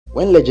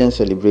When legends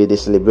celebrate, they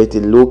celebrate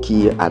it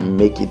low-key and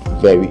make it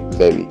very,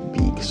 very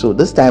big. So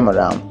this time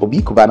around, Obi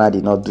Cubana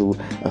did not do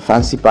a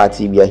fancy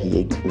party where he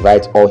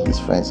invites all his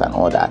friends and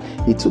all that.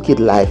 He took it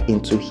live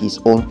into his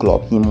own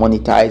club. He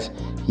monetized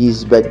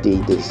his birthday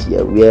this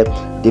year, where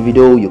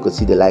Davido, you could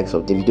see the likes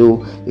of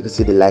Davido, you could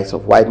see the likes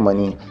of White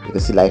Money, you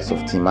could see the likes of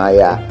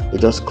Timaya. They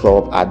just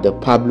club at the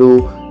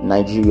Pablo,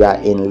 Nigeria,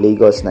 in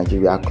Lagos,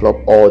 Nigeria club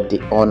all day,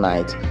 all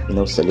night,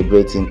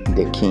 celebrating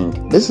the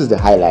king. This is the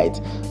highlight.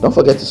 Don't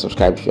forget to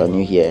subscribe if you are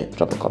new here.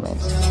 Drop a comment.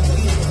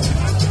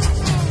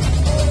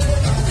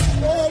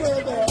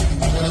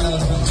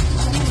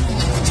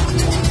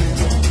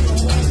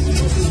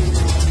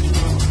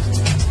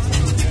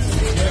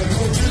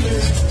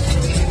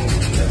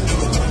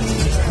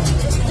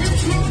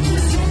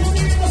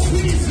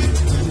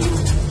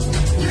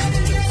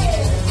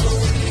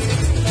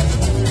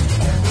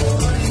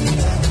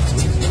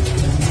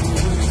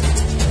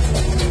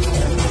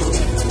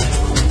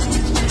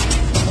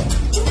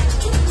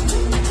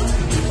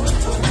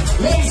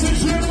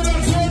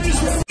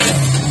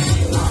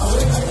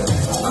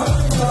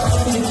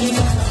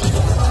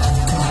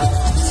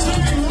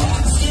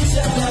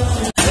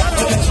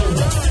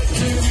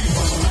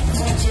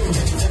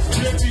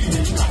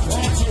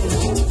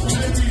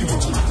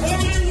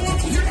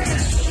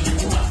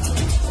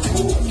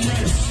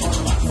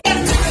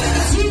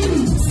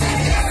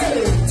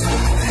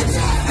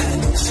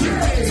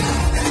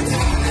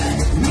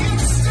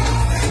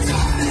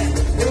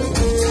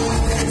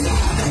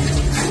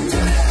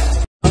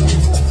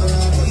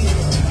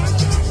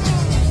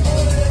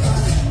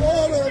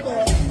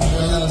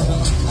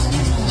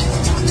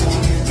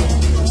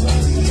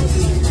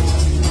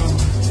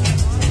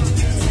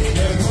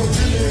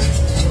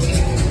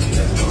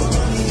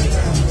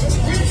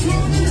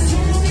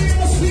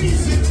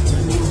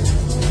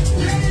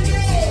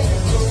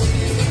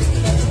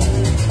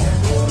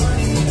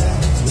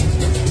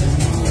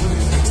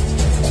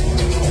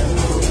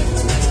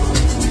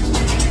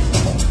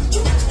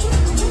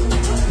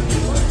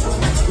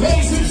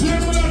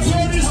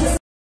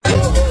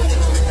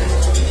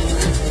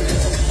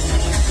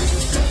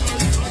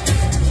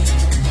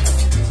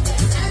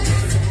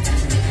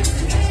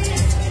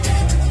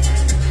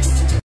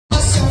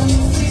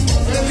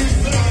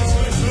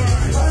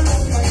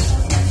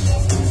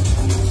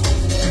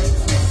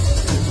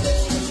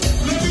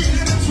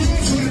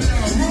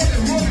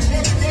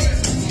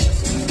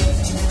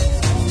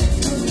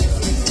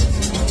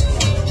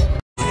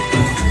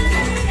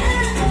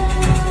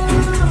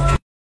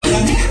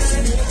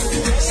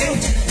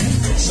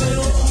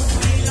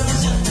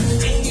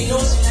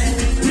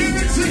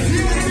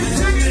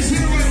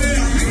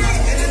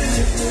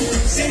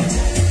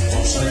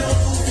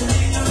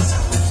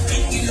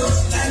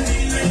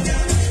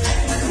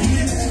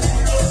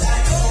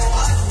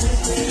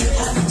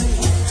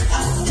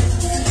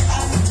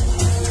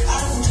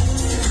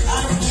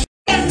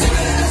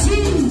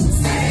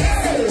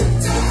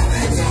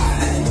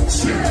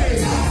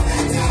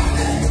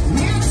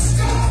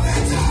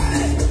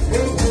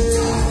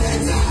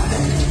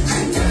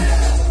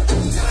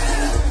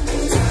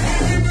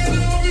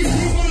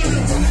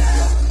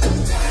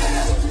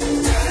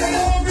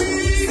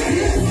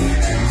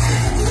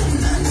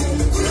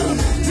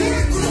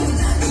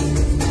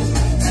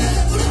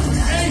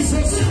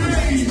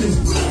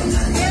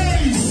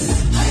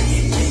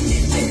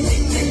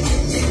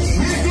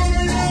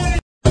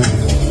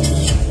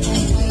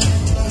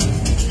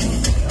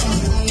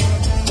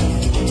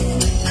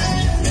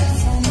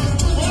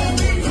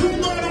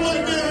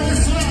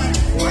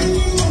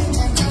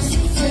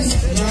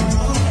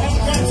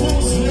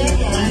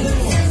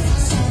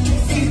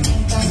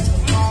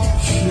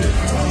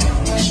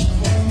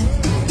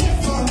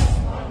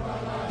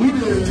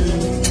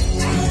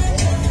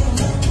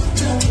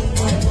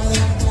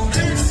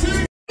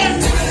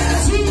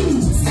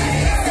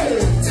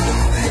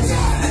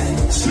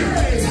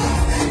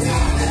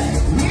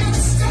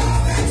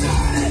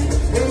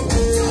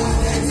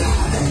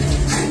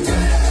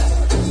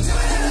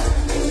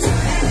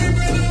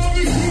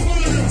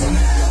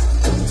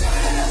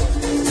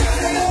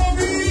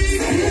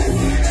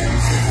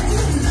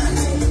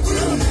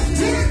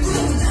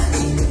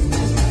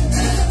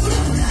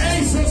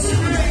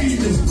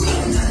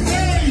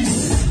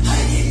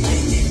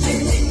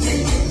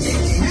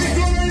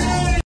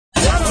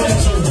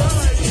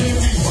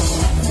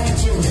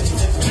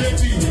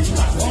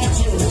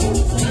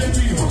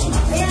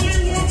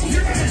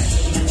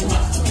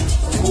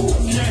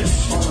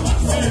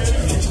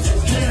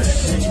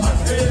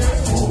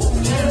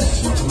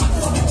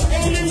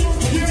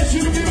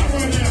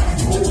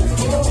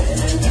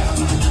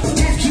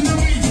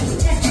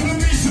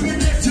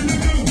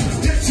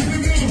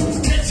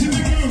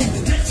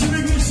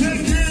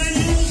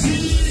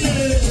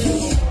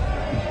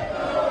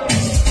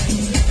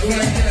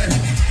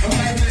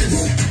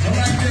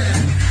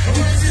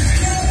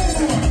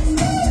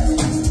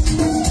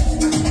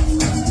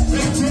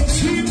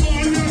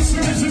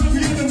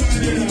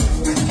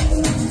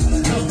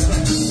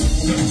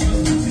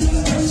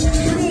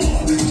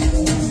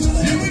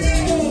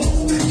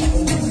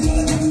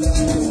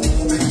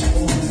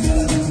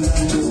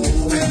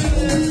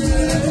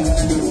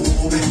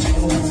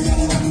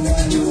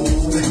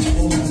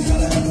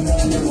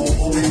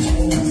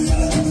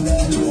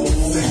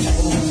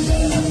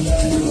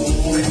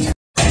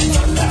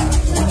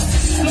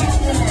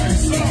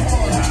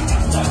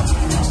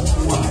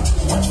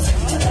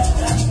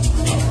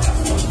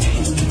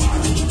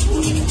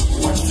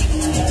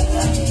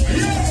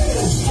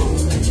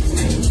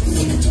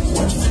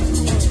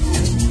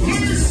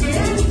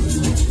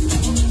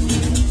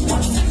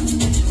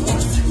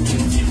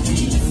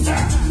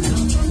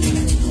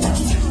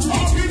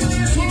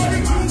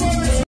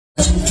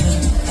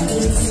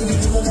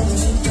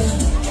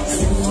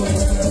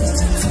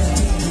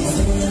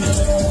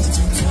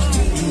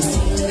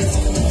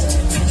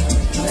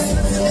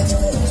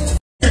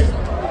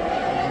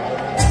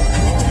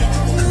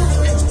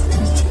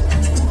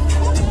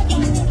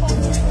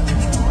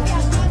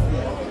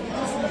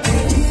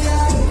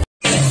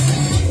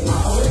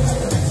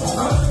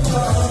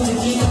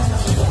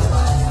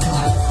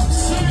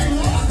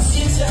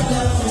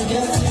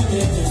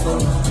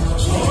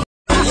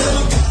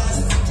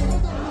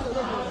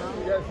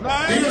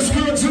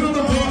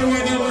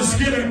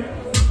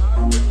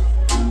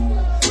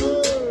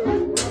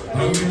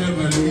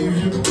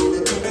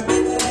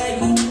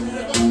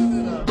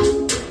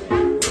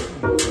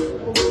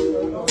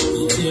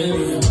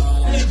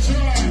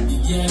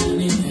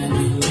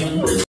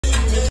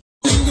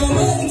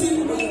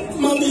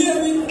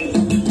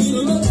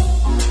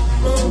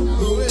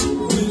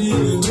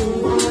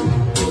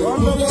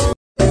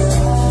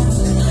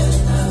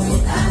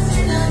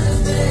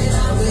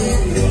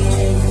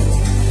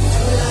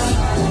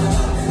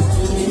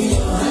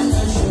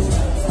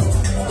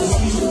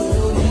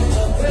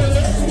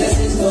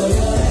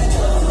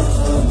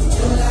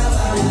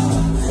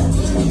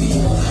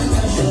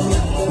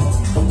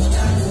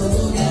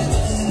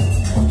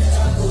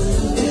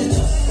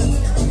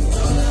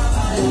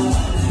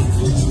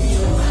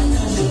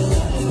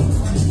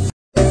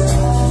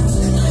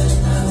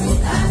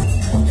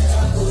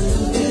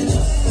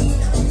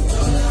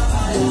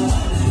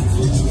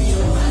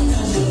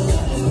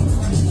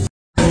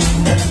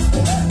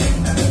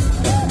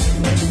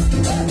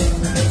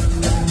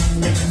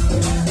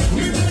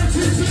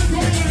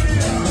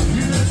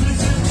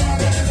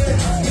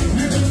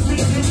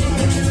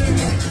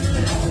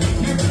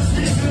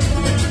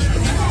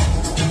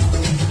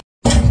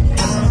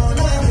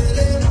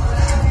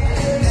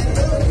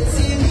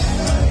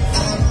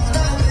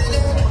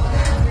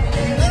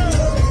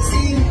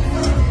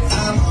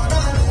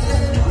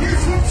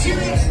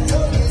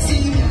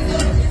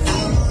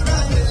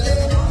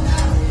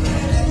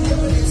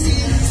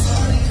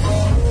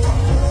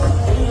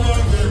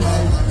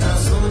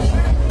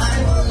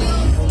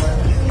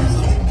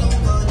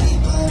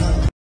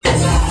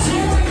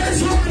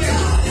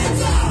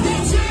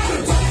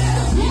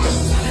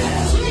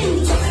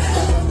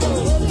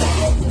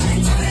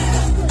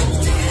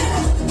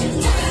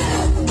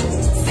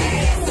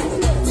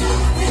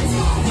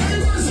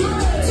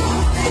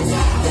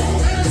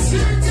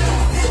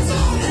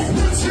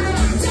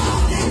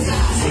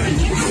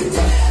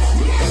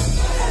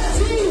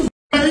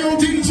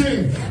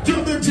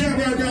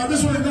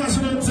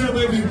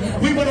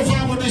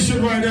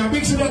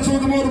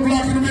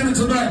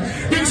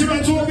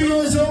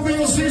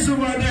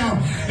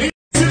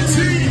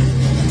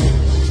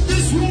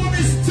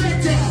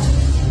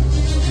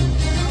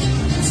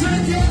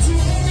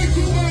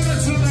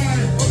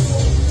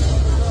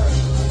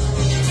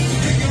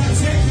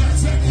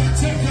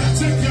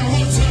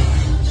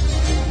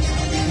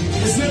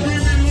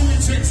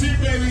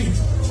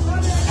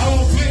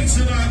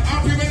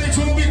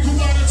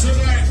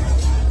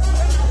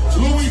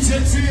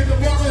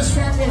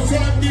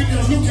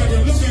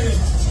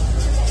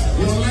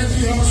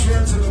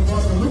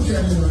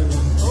 Ladies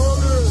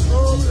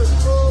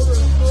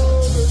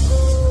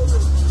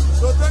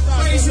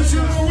and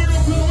gentlemen, we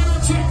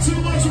don't talk too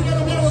much about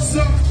the what's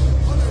up.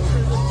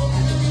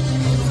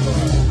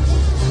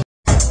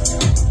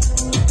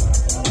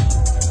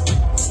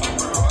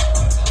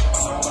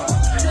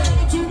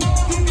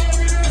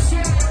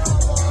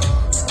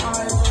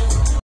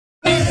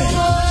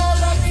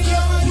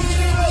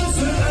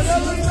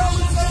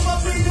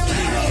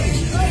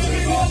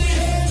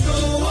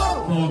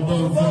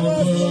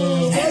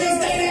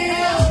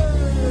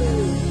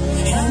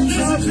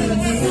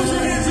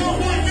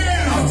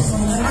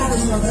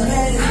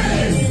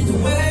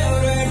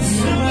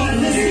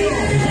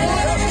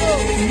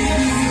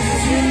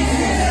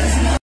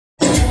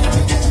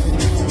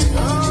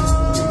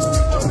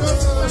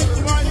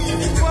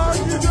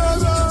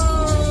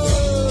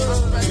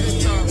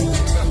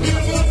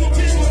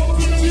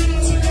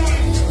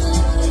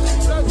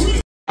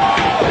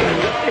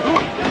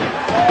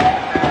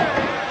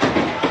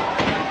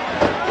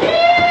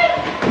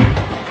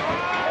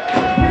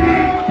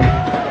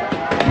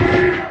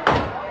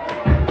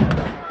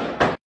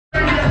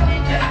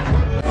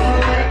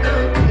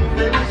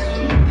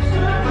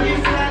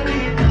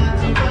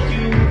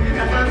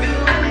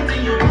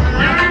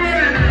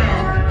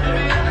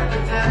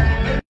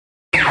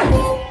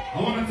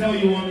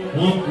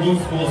 One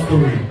small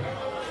story.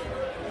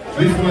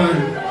 This man,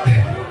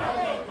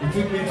 he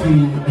took me to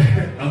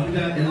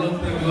Abuja a long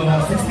time ago,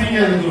 about 16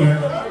 years ago.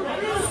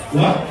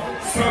 What?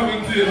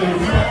 17 years ago.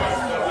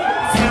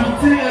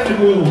 17 years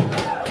ago.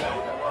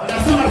 And as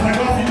soon as I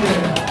got in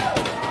there,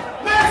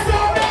 make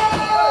some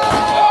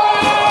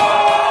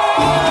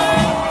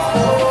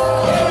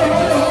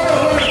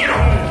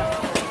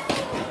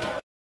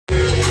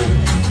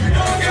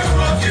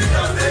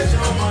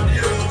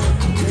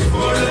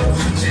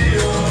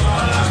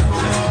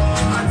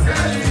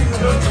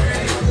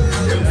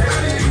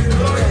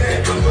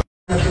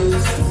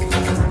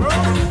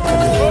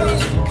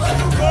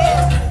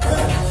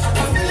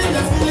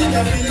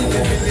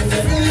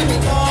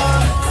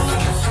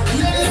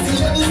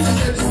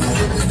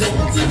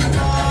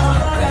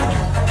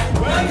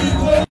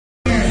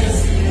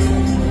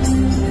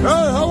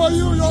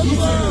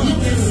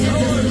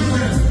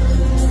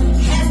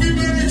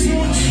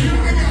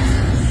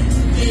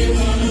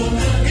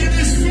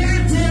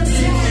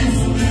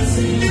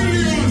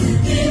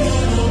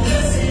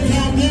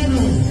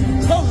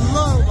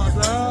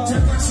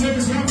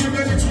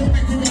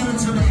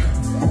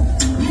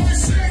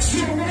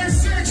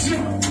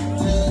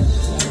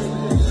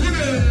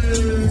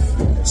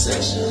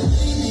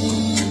section.